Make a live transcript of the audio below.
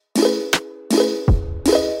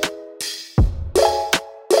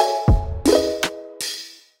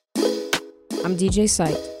I'm DJ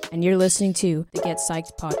Psyched, and you're listening to the Get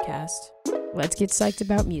Psyched podcast. Let's get psyched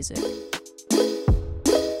about music.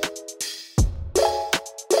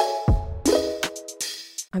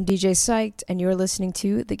 I'm DJ Psyched, and you're listening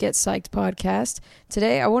to the Get Psyched podcast.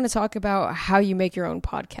 Today, I want to talk about how you make your own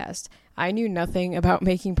podcast. I knew nothing about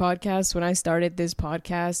making podcasts when I started this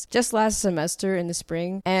podcast just last semester in the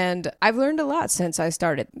spring, and I've learned a lot since I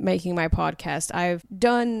started making my podcast. I've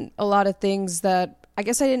done a lot of things that I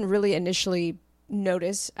guess I didn't really initially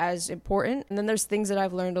notice as important, and then there's things that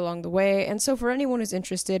I've learned along the way. And so for anyone who's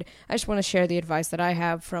interested, I just want to share the advice that I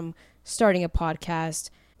have from starting a podcast.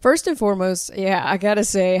 First and foremost, I gotta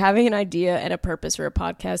say, having an idea and a purpose for a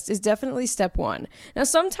podcast is definitely step one. Now,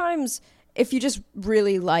 sometimes if you just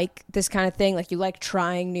really like this kind of thing, like you like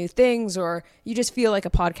trying new things, or you just feel like a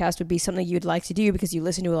podcast would be something you'd like to do because you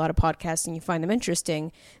listen to a lot of podcasts and you find them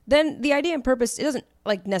interesting, then the idea and purpose, it doesn't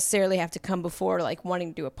like necessarily have to come before like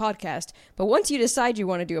wanting to do a podcast. But once you decide you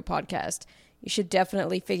want to do a podcast, you should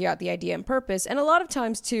definitely figure out the idea and purpose. And a lot of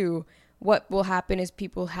times too, what will happen is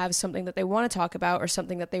people have something that they want to talk about or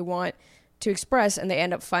something that they want to express, and they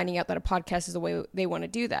end up finding out that a podcast is the way they want to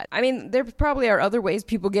do that. I mean, there probably are other ways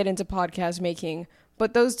people get into podcast making,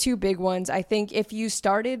 but those two big ones, I think if you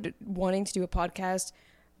started wanting to do a podcast,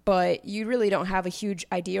 but you really don't have a huge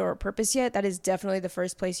idea or a purpose yet, that is definitely the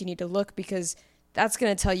first place you need to look, because that's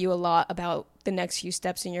going to tell you a lot about the next few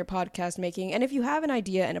steps in your podcast making. And if you have an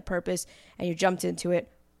idea and a purpose and you jumped into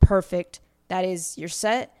it, perfect. That is, you're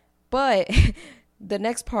set. But the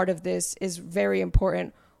next part of this is very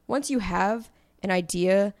important. Once you have an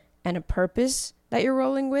idea and a purpose that you're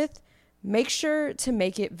rolling with, make sure to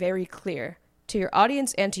make it very clear to your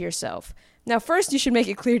audience and to yourself. Now, first, you should make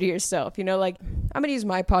it clear to yourself. You know, like, I'm going to use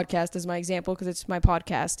my podcast as my example because it's my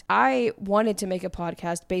podcast. I wanted to make a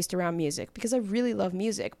podcast based around music because I really love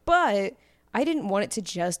music, but I didn't want it to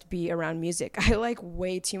just be around music. I like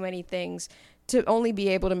way too many things to only be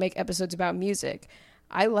able to make episodes about music.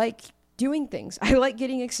 I like doing things. I like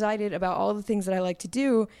getting excited about all the things that I like to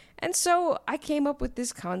do. And so I came up with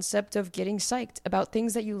this concept of getting psyched about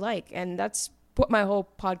things that you like. And that's what my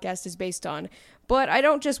whole podcast is based on. But I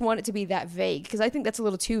don't just want it to be that vague, because I think that's a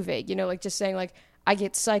little too vague, you know, like just saying like, I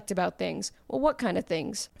get psyched about things. Well, what kind of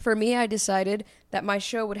things? For me, I decided that my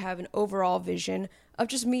show would have an overall vision of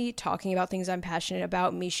just me talking about things I'm passionate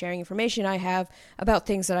about, me sharing information I have about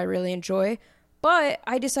things that I really enjoy. But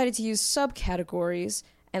I decided to use subcategories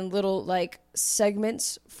and little like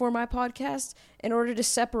segments for my podcast in order to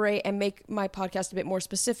separate and make my podcast a bit more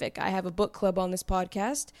specific. I have a book club on this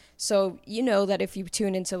podcast, so you know that if you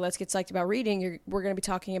tune into Let's Get Psyched About Reading, we're going to be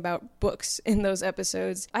talking about books in those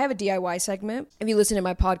episodes. I have a DIY segment. If you listen to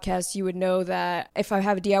my podcast, you would know that if I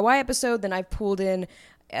have a DIY episode, then I've pulled in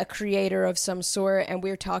a creator of some sort and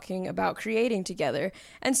we're talking about creating together.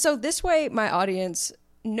 And so this way my audience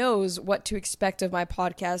knows what to expect of my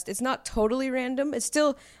podcast. It's not totally random. It's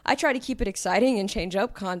still, I try to keep it exciting and change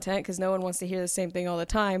up content because no one wants to hear the same thing all the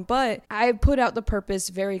time. But I put out the purpose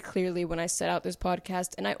very clearly when I set out this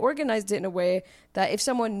podcast, and I organized it in a way that if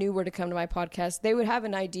someone new were to come to my podcast, they would have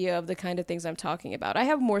an idea of the kind of things I'm talking about. I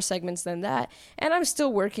have more segments than that, and I'm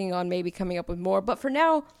still working on maybe coming up with more. But for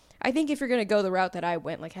now, I think if you're going to go the route that I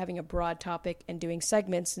went, like having a broad topic and doing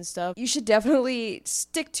segments and stuff, you should definitely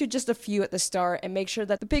stick to just a few at the start and make sure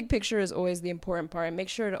that the big picture is always the important part, and make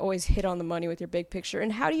sure to always hit on the money with your big picture.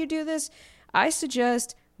 And how do you do this? I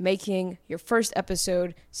suggest making your first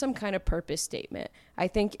episode some kind of purpose statement. I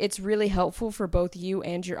think it's really helpful for both you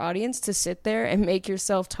and your audience to sit there and make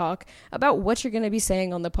yourself talk about what you're going to be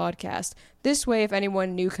saying on the podcast. This way, if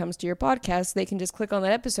anyone new comes to your podcast, they can just click on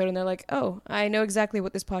that episode and they're like, oh, I know exactly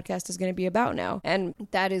what this podcast is going to be about now. And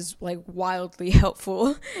that is like wildly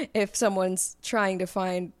helpful if someone's trying to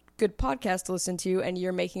find good podcast to listen to and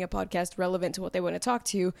you're making a podcast relevant to what they want to talk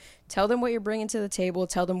to. Tell them what you're bringing to the table,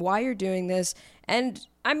 tell them why you're doing this, and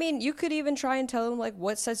I mean, you could even try and tell them like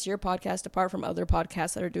what sets your podcast apart from other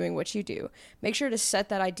podcasts that are doing what you do. Make sure to set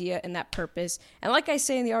that idea and that purpose. And like I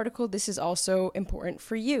say in the article, this is also important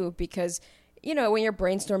for you because, you know, when you're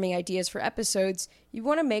brainstorming ideas for episodes, you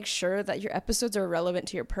want to make sure that your episodes are relevant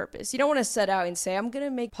to your purpose. You don't want to set out and say, I'm going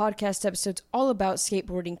to make podcast episodes all about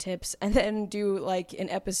skateboarding tips and then do like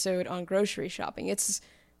an episode on grocery shopping. It's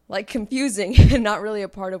like confusing and not really a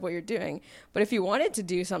part of what you're doing. But if you wanted to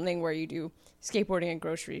do something where you do skateboarding and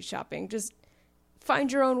grocery shopping, just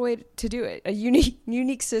find your own way to do it, a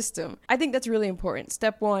unique system. I think that's really important.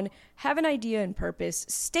 Step one, have an idea and purpose.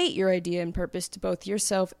 State your idea and purpose to both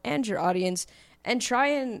yourself and your audience, and try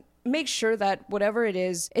and make sure that whatever it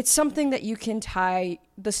is, it's something that you can tie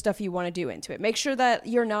the stuff you want to do into it. Make sure that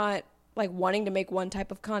you're not like wanting to make one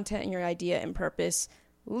type of content and your idea and purpose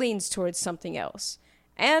leans towards something else.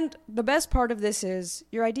 And the best part of this is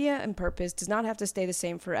your idea and purpose does not have to stay the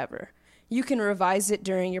same forever. You can revise it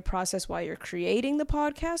during your process while you're creating the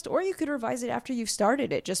podcast, or you could revise it after you've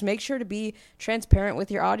started it. Just make sure to be transparent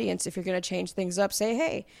with your audience. If you're going to change things up, say,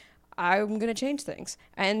 hey, I'm going to change things.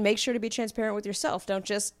 And make sure to be transparent with yourself. Don't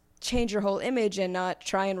just change your whole image and not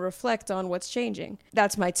try and reflect on what's changing.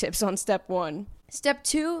 That's my tips on step 1. Step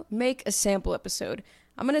 2, make a sample episode.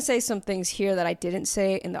 I'm going to say some things here that I didn't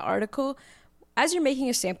say in the article. As you're making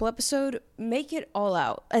a sample episode, make it all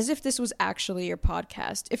out, as if this was actually your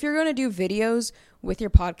podcast. If you're going to do videos with your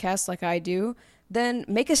podcast like I do, then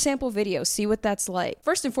make a sample video, see what that's like.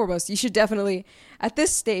 First and foremost, you should definitely, at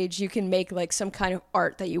this stage, you can make like some kind of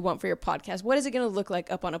art that you want for your podcast. What is it going to look like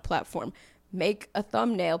up on a platform? Make a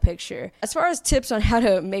thumbnail picture. As far as tips on how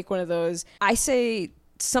to make one of those, I say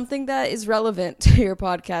something that is relevant to your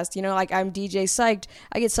podcast. You know, like I'm DJ Psyched.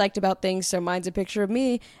 I get psyched about things, so mine's a picture of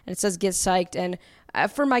me, and it says get psyched. And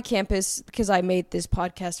for my campus, because I made this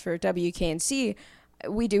podcast for WKNC,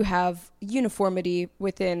 we do have uniformity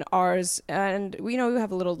within ours, and we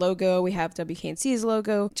have a little logo. We have WKNC's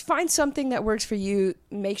logo. Find something that works for you.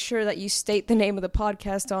 Make sure that you state the name of the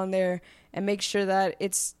podcast on there, and make sure that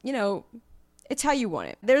it's, it's how you want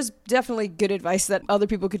it. There's definitely good advice that other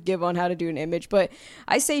people could give on how to do an image, but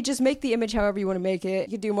I say just make the image however you want to make it.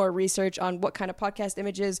 You can do more research on what kind of podcast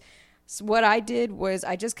images. So what I did was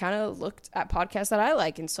I just kind of looked at podcasts that I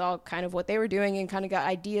like and saw kind of what they were doing and kind of got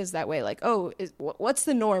ideas that way. Like, what's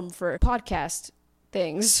the norm for podcast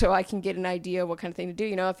things? So I can get an idea of what kind of thing to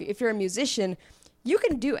do. If you're a musician, you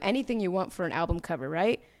can do anything you want for an album cover,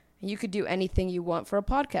 right? You could do anything you want for a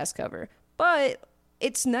podcast cover, but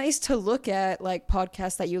it's nice to look at like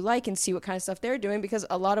podcasts that you like and see what kind of stuff they're doing, because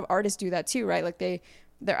a lot of artists do that too, right? Like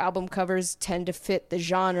their album covers tend to fit the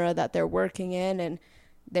genre that they're working in, and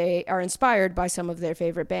they are inspired by some of their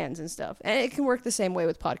favorite bands and stuff. And it can work the same way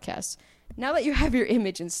with podcasts. Now that you have your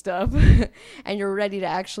image and stuff and you're ready to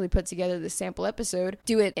actually put together the sample episode,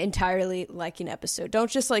 do it entirely like an episode. Don't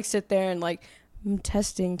just like sit there and like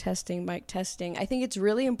testing, mic testing. I think it's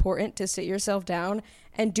really important to sit yourself down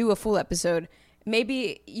and do a full episode.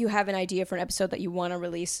 Maybe you have an idea for an episode that you want to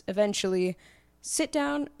release eventually. Sit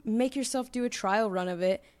down, make yourself do a trial run of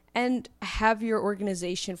it, and have your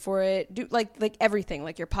organization for it. Do like everything,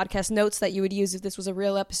 like your podcast notes that you would use if this was a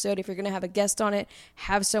real episode. If you're going to have a guest on it,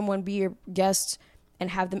 have someone be your guest and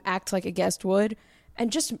have them act like a guest would.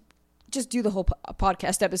 And just do the whole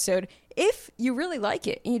podcast episode. If you really like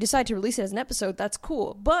it and you decide to release it as an episode, that's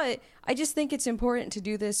cool. But I just think it's important to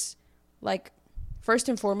do this like first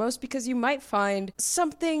and foremost, because you might find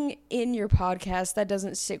something in your podcast that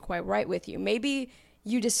doesn't sit quite right with you. Maybe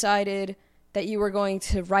you decided that you were going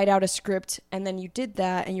to write out a script, and then you did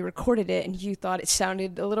that and you recorded it and you thought it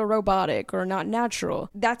sounded a little robotic or not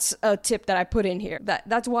natural. That's a tip that I put in here.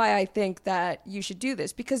 That's why I think that you should do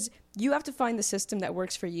this, because you have to find the system that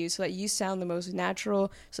works for you so that you sound the most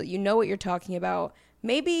natural, so that you know what you're talking about.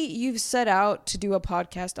 Maybe you've set out to do a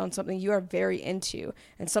podcast on something you are very into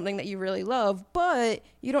and something that you really love, but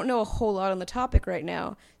you don't know a whole lot on the topic right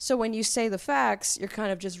now. So when you say the facts, you're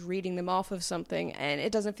kind of just reading them off of something and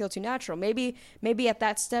it doesn't feel too natural. Maybe at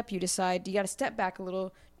that step you decide you got to step back a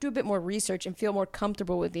little, do a bit more research and feel more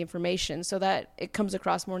comfortable with the information so that it comes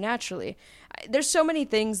across more naturally. There's so many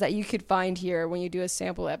things that you could find here when you do a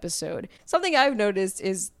sample episode. Something I've noticed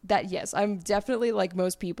is that, yes, I'm definitely like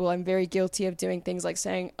most people. I'm very guilty of doing things like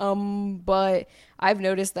saying, but I've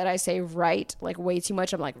noticed that I say right, like way too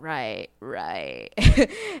much. I'm like, right.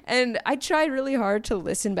 And I tried really hard to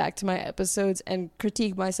listen back to my episodes and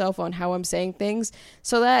critique myself on how I'm saying things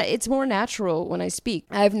so that it's more natural when I speak.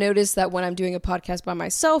 I've noticed that when I'm doing a podcast by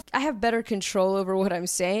myself, I have better control over what I'm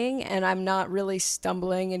saying and I'm not really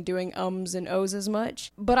stumbling and doing ums and ohs as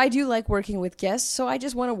much. But I do like working with guests, so I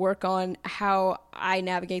just want to work on how I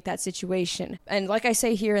navigate that situation. And like I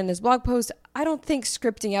say here in this blog post, I don't think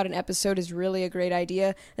scripting out an episode is really a great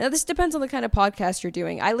idea. Now, this depends on the kind of podcast you're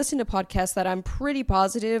doing. I listen to podcasts that I'm pretty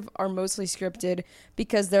positive are mostly scripted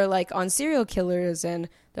because they're like on serial killers and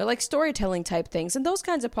they're like storytelling type things. And those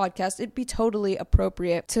kinds of podcasts, it'd be totally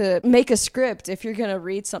appropriate to make a script if you're going to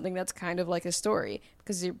read something that's kind of like a story,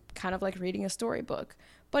 because you're kind of like reading a storybook.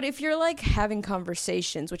 But if you're like having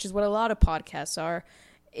conversations, which is what a lot of podcasts are,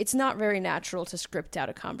 it's not very natural to script out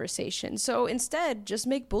a conversation. So instead, just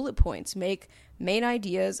make bullet points, make main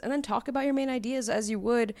ideas, and then talk about your main ideas as you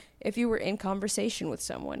would if you were in conversation with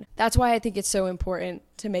someone. That's why I think it's so important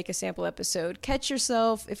to make a sample episode. Catch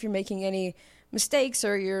yourself if you're making any mistakes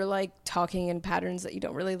or you're like talking in patterns that you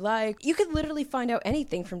don't really like. You could literally find out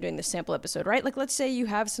anything from doing the sample episode, right? Like let's say you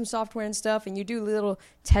have some software and stuff and you do little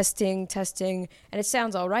testing, and it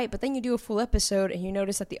sounds all right, but then you do a full episode and you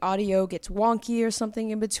notice that the audio gets wonky or something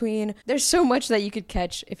in between. There's so much that you could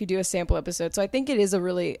catch if you do a sample episode. So I think it is a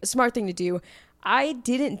really smart thing to do. I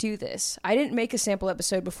didn't do this. I didn't make a sample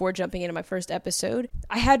episode before jumping into my first episode.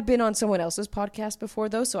 I had been on someone else's podcast before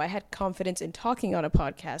though, so I had confidence in talking on a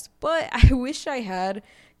podcast, but I wish I had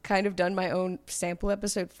kind of done my own sample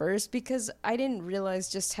episode first because I didn't realize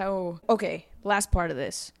just how... Okay, last part of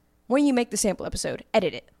this. When you make the sample episode,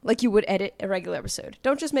 edit it like you would edit a regular episode.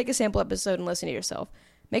 Don't just make a sample episode and listen to yourself.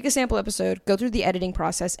 Make a sample episode, go through the editing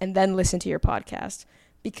process, and then listen to your podcast.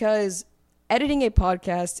 Because editing a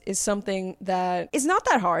podcast is something that is not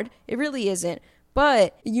that hard. It really isn't.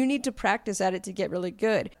 But you need to practice at it to get really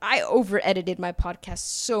good. I over-edited my podcast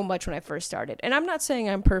so much when I first started. And I'm not saying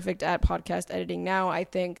I'm perfect at podcast editing now. I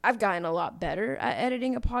think I've gotten a lot better at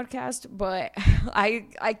editing a podcast, but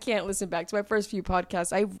I can't listen back to my first few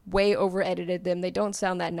podcasts. I way over-edited them. They don't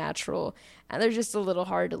sound that natural, and they're just a little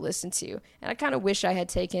hard to listen to. And I kind of wish I had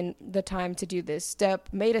taken the time to do this step,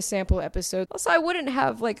 made a sample episode. Also, I wouldn't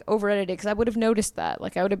have like over-edited because I would have noticed that.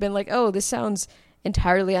 Like I would have been like, oh, this sounds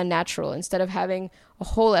entirely unnatural, instead of having a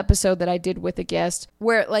whole episode that I did with a guest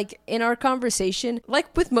where like in our conversation,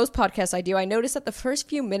 like with most podcasts I do, I notice that the first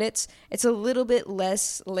few minutes it's a little bit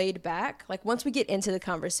less laid back. Like once we get into the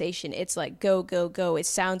conversation, it's like go, go, go. It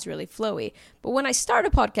sounds really flowy. But when I start a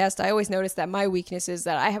podcast, I always notice that my weakness is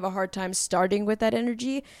that I have a hard time starting with that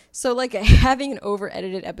energy. So like having an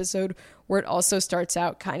over-edited episode where it also starts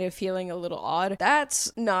out kind of feeling a little odd,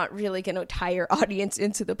 that's not really going to tie your audience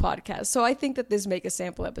into the podcast. So I think that this make a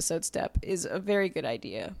sample episode step is a very good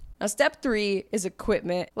idea. Now, step 3 is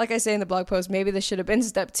equipment. Like I say in the blog post, maybe this should have been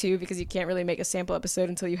step 2 because you can't really make a sample episode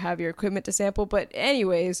until you have your equipment to sample. But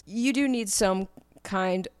anyways, you do need some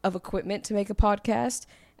kind of equipment to make a podcast.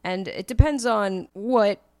 And it depends on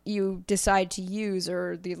what you decide to use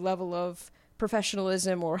or the level of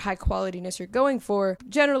professionalism or high qualityness you're going for.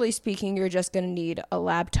 Generally speaking, you're just going to need a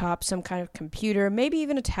laptop, some kind of computer, maybe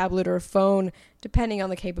even a tablet or a phone, depending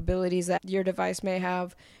on the capabilities that your device may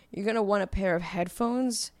have. You're going to want a pair of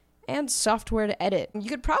headphones and software to edit. You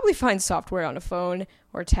could probably find software on a phone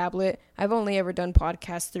or tablet. I've only ever done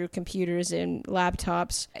podcasts through computers and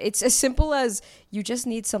laptops. It's as simple as you just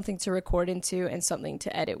need something to record into and something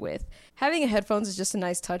to edit with. Having headphones is just a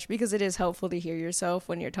nice touch because it is helpful to hear yourself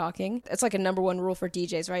when you're talking. It's like a number one rule for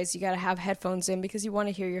DJs, right? So you got to have headphones in because you want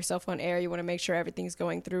to hear yourself on air. You want to make sure everything's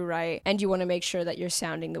going through right. And you want to make sure that you're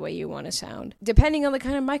sounding the way you want to sound. Depending on the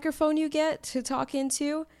kind of microphone you get to talk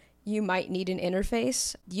into, you might need an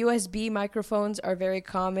interface. USB microphones are very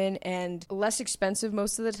common and less expensive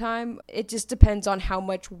most of the time. It just depends on how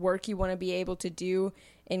much work you want to be able to do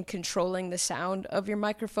in controlling the sound of your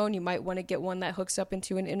microphone. You might want to get one that hooks up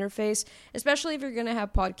into an interface. Especially if you're going to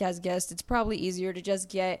have podcast guests, it's probably easier to just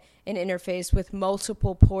get an interface with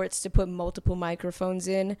multiple ports to put multiple microphones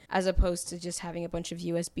in, as opposed to just having a bunch of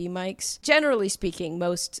USB mics. Generally speaking,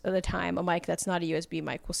 most of the time, a mic that's not a USB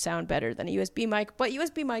mic will sound better than a USB mic, but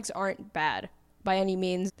USB mics aren't bad by any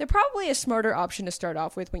means. They're probably a smarter option to start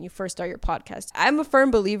off with when you first start your podcast. I'm a firm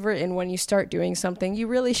believer in when you start doing something, you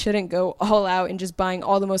really shouldn't go all out and just buying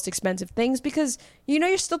all the most expensive things because, you know,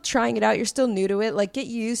 you're still trying it out. You're still new to it. Like, get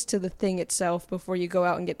used to the thing itself before you go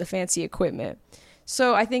out and get the fancy equipment.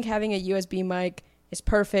 So I think having a USB mic is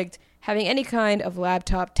perfect. Having any kind of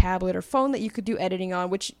laptop, tablet, or phone that you could do editing on,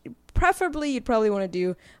 which preferably you'd probably want to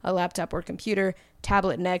do a laptop or computer,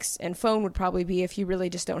 tablet next, and phone would probably be if you really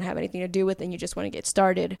just don't have anything to do with and you just want to get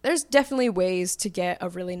started. There's definitely ways to get a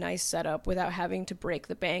really nice setup without having to break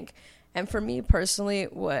the bank. And for me personally,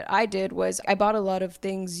 what I did was I bought a lot of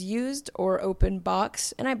things used or open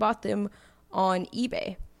box, and I bought them on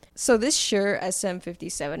eBay. So this Shure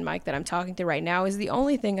SM57 mic that I'm talking to right now is the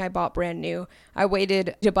only thing I bought brand new. I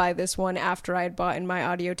waited to buy this one after I had bought in my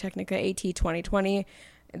Audio-Technica AT2020.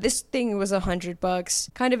 This thing was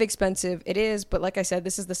 $100, kind of expensive. It is, but like I said,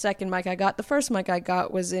 this is the second mic I got. The first mic I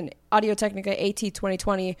got was an Audio-Technica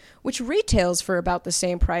AT2020, which retails for about the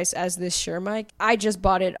same price as this Shure mic. I just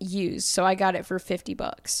bought it used, so I got it for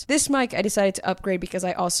 $50. This mic I decided to upgrade because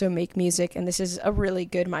I also make music, and this is a really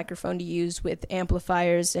good microphone to use with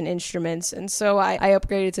amplifiers and instruments, and so I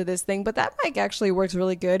upgraded to this thing. But that mic actually works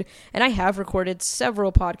really good, and I have recorded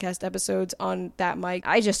several podcast episodes on that mic.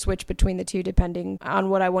 I just switch between the two depending on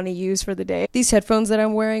what what I want to use for the day. These headphones that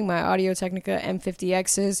I'm wearing, my Audio-Technica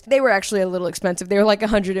M50Xs, they were actually a little expensive. They were like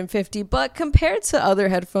 $150, but compared to other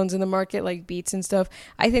headphones in the market like Beats and stuff,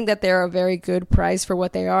 I think that they're a very good price for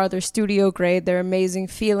what they are. They're studio grade, they're amazing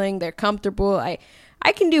feeling, they're comfortable.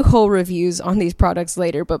 I can do whole reviews on these products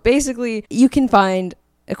later, but basically you can find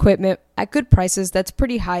equipment at good prices that's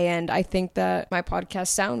pretty high end. I think that my podcast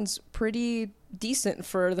sounds pretty decent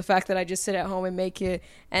for the fact that I just sit at home and make it,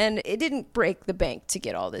 and it didn't break the bank to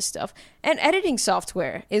get all this stuff. And editing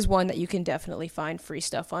software is one that you can definitely find free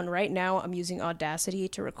stuff on. Right now I'm using Audacity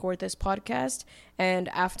to record this podcast, and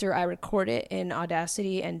after I record it in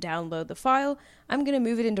Audacity and download the file, I'm going to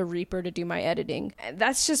move it into Reaper to do my editing. And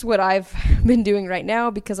that's just what I've been doing right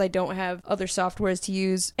now because I don't have other softwares to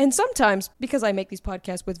use. And sometimes, because I make these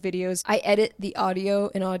podcasts with videos, I edit the audio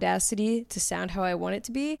in Audacity to sound how I want it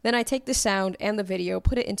to be. Then I take the sound and the video,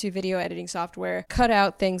 put it into video editing software, cut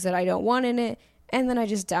out things that I don't want in it, and then I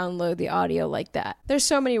just download the audio like that. There's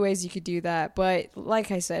so many ways you could do that, but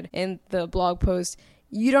like I said in the blog post,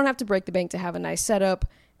 you don't have to break the bank to have a nice setup,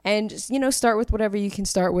 and just, start with whatever you can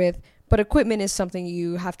start with. But equipment is something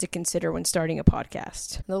you have to consider when starting a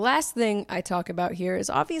podcast. The last thing I talk about here is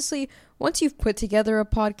obviously once you've put together a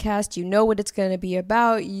podcast, you know what it's going to be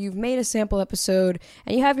about, you've made a sample episode,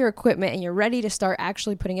 and you have your equipment and you're ready to start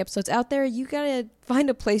actually putting episodes out there, you got to find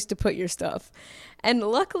a place to put your stuff. And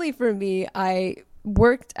luckily for me, I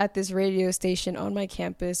worked at this radio station on my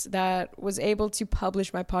campus that was able to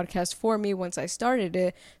publish my podcast for me once I started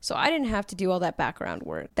it, so I didn't have to do all that background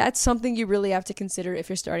work. That's something you really have to consider if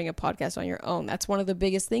you're starting a podcast on your own. That's one of the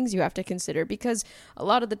biggest things you have to consider, because a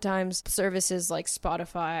lot of the times services like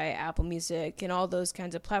Spotify, Apple Music, and all those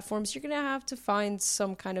kinds of platforms, you're going to have to find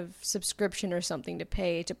some kind of subscription or something to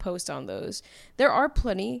pay to post on those. There are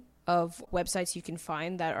plenty of websites you can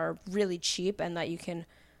find that are really cheap and that you can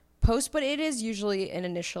post, but it is usually an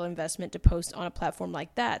initial investment to post on a platform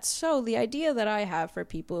like that. So the idea that I have for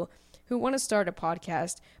people who want to start a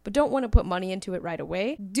podcast but don't want to put money into it right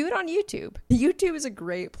away, do it on YouTube. YouTube is a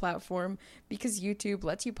great platform because YouTube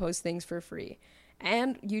lets you post things for free,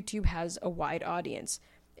 and YouTube has a wide audience.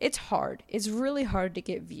 It's hard. It's really hard to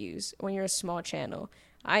get views when you're a small channel.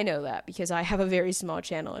 I know that because I have a very small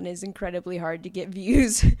channel and it's incredibly hard to get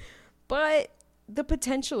views, but the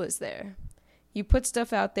potential is there. You put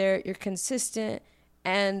stuff out there, you're consistent,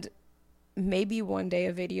 and maybe one day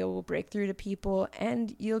a video will break through to people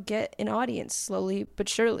and you'll get an audience slowly but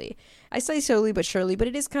surely. I say slowly but surely, but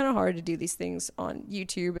it is kind of hard to do these things on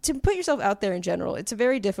YouTube. To put yourself out there in general, it's a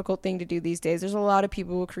very difficult thing to do these days. There's a lot of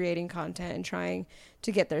people creating content and trying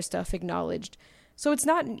to get their stuff acknowledged. So it's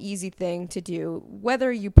not an easy thing to do, whether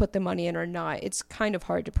you put the money in or not. It's kind of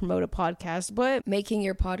hard to promote a podcast, but making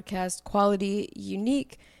your podcast quality,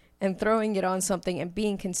 unique, and throwing it on something and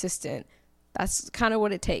being consistent, that's kind of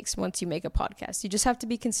what it takes once you make a podcast. You just have to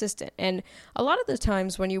be consistent. And a lot of the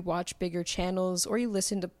times when you watch bigger channels or you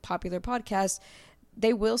listen to popular podcasts,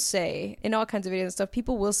 they will say, in all kinds of videos and stuff,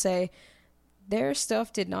 people will say their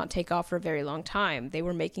stuff did not take off for a very long time. They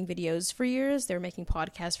were making videos for years. They were making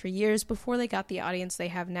podcasts for years before they got the audience they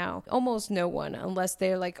have now. Almost no one, unless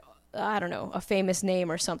they're like, I don't know, a famous name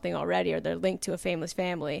or something already, or they're linked to a famous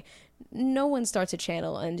family. No one starts a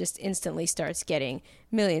channel and just instantly starts getting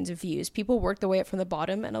millions of views. People work their way up from the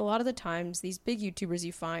bottom, and a lot of the times, these big YouTubers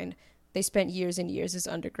you find, they spent years and years as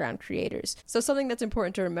underground creators. So something that's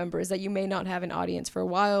important to remember is that you may not have an audience for a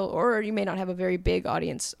while, or you may not have a very big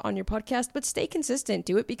audience on your podcast, but stay consistent.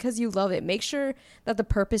 Do it because you love it. Make sure that the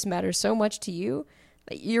purpose matters so much to you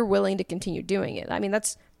that you're willing to continue doing it. I mean,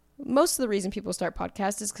 that's most of the reason people start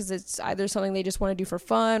podcasts is because it's either something they just want to do for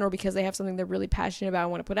fun, or because they have something they're really passionate about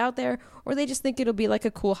and want to put out there, or they just think it'll be like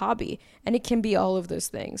a cool hobby. And it can be all of those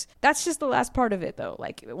things. That's just the last part of it, though.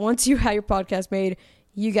 Like, once you have your podcast made,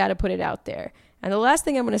 you got to put it out there. And the last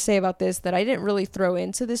thing I'm going to say about this that I didn't really throw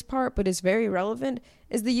into this part, but is very relevant,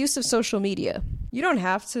 is the use of social media. You don't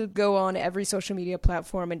have to go on every social media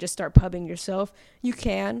platform and just start pubbing yourself. You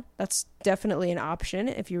can. That's definitely an option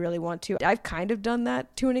if you really want to. I've kind of done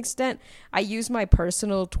that to an extent. I use my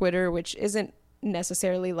personal Twitter, which isn't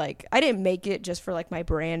necessarily like, I didn't make it just for like my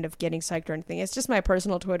brand of getting psyched or anything. It's just my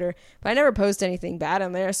personal Twitter, but I never post anything bad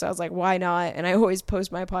on there, so I was like, why not? And I always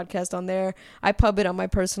post my podcast on there. I pub it on my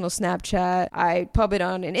personal Snapchat. I pub it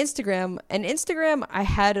on an Instagram. And Instagram, I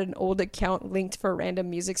had an old account linked for random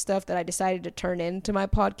music stuff that I decided to turn into my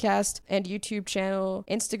podcast and YouTube channel,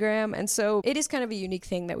 Instagram. And so it is kind of a unique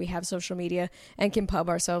thing that we have social media and can pub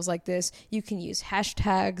ourselves like this. You can use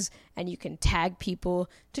hashtags and you can tag people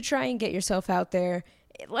to try and get yourself out there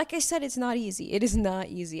like I said, it's not easy. It is not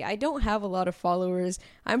easy. I don't have a lot of followers.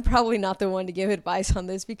 I'm probably not the one to give advice on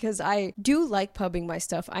this because I do like pubbing my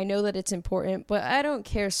stuff. I know that it's important, but I don't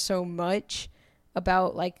care so much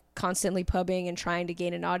about like constantly pubbing and trying to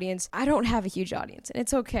gain an audience. I don't have a huge audience, and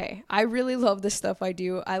it's okay. I really love the stuff I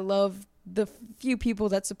do. I love the few people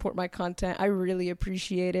that support my content. I really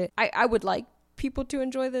appreciate it. I would like people to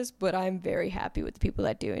enjoy this, but I'm very happy with the people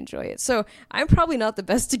that do enjoy it. So I'm probably not the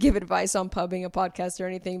best to give advice on pubbing a podcast or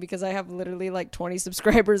anything because I have literally like 20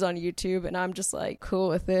 subscribers on YouTube and I'm just like cool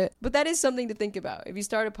with it. But that is something to think about. If you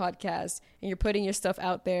start a podcast and you're putting your stuff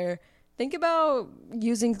out there, think about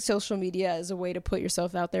using social media as a way to put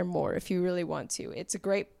yourself out there more if you really want to. It's a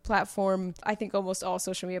great platform. I think almost all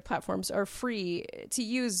social media platforms are free to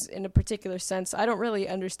use in a particular sense. I don't really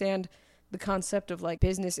understand the concept of like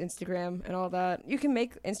business Instagram and all that. You can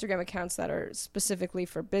make Instagram accounts that are specifically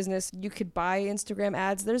for business. You could buy Instagram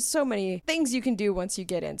ads. There's so many things you can do once you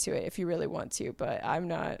get into it if you really want to, but I'm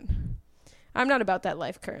not about that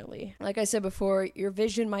life currently. Like I said before, your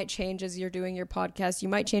vision might change as you're doing your podcast. You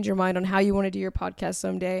might change your mind on how you want to do your podcast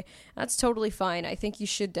someday. That's totally fine. I think you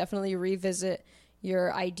should definitely revisit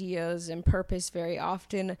your ideas and purpose very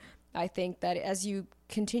often. I think that as you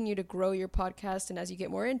continue to grow your podcast and as you get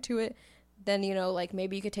more into it, then, you know, like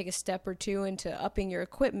maybe you could take a step or two into upping your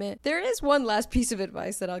equipment. There is one last piece of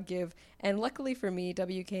advice that I'll give. And luckily for me,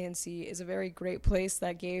 WKNC is a very great place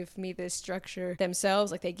that gave me this structure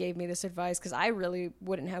themselves. Like they gave me this advice because I really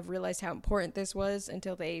wouldn't have realized how important this was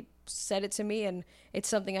until they said it to me. And it's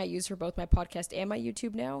something I use for both my podcast and my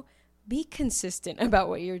YouTube now. Be consistent about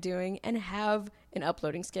what you're doing and have an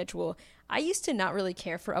uploading schedule. I used to not really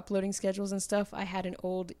care for uploading schedules and stuff. I had an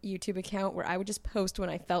old YouTube account where I would just post when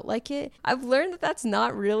I felt like it. I've learned that that's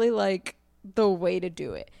not really like the way to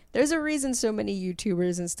do it. There's a reason so many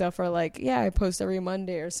YouTubers and stuff are like, yeah, I post every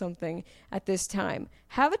Monday or something at this time.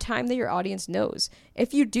 Have a time that your audience knows.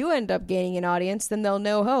 If you do end up gaining an audience, then they'll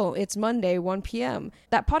know, oh, it's Monday, 1 p.m.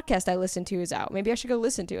 That podcast I listened to is out. Maybe I should go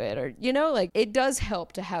listen to it. Or, you know, like it does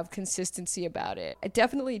help to have consistency about it. I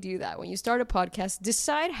definitely do that. When you start a podcast,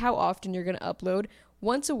 decide how often you're going to upload.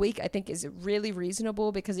 Once a week, I think, is really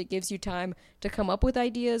reasonable because it gives you time to come up with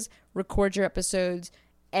ideas, record your episodes,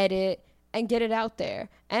 edit, and get it out there.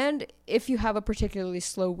 And if you have a particularly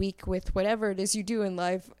slow week with whatever it is you do in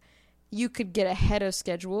life, you could get ahead of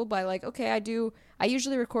schedule by like, okay, I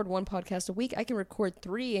usually record 1 podcast a week. I can record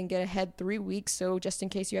 3 and get ahead 3 weeks. So just in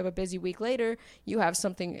case you have a busy week later, you have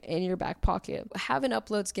something in your back pocket. Have an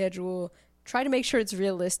upload schedule. Try to make sure it's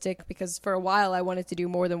realistic because for a while I wanted to do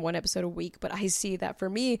more than 1 episode a week, but I see that for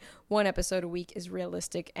me, 1 episode a week is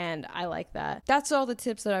realistic and I like that. That's all the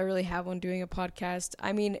tips that I really have on doing a podcast.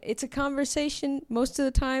 I mean, it's a conversation most of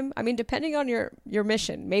the time. I mean, depending on your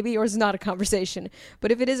mission, maybe yours is not a conversation,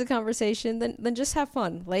 but if it is a conversation, then just have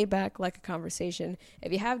fun. Lay back like a conversation.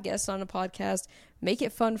 If you have guests on a podcast, make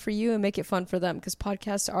it fun for you and make it fun for them because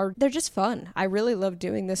podcasts they're just fun. I really love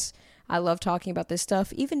doing this. I love talking about this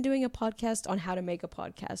stuff. Even doing a podcast on how to make a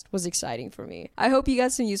podcast was exciting for me. I hope you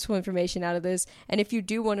got some useful information out of this. And if you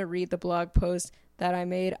do want to read the blog post that I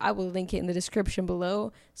made, I will link it in the description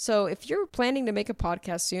below. So if you're planning to make a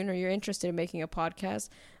podcast soon or you're interested in making a podcast,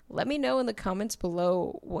 let me know in the comments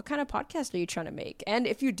below what kind of podcast are you trying to make. And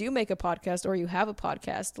if you do make a podcast or you have a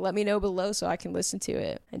podcast, let me know below so I can listen to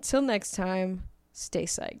it. Until next time, stay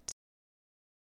psyched.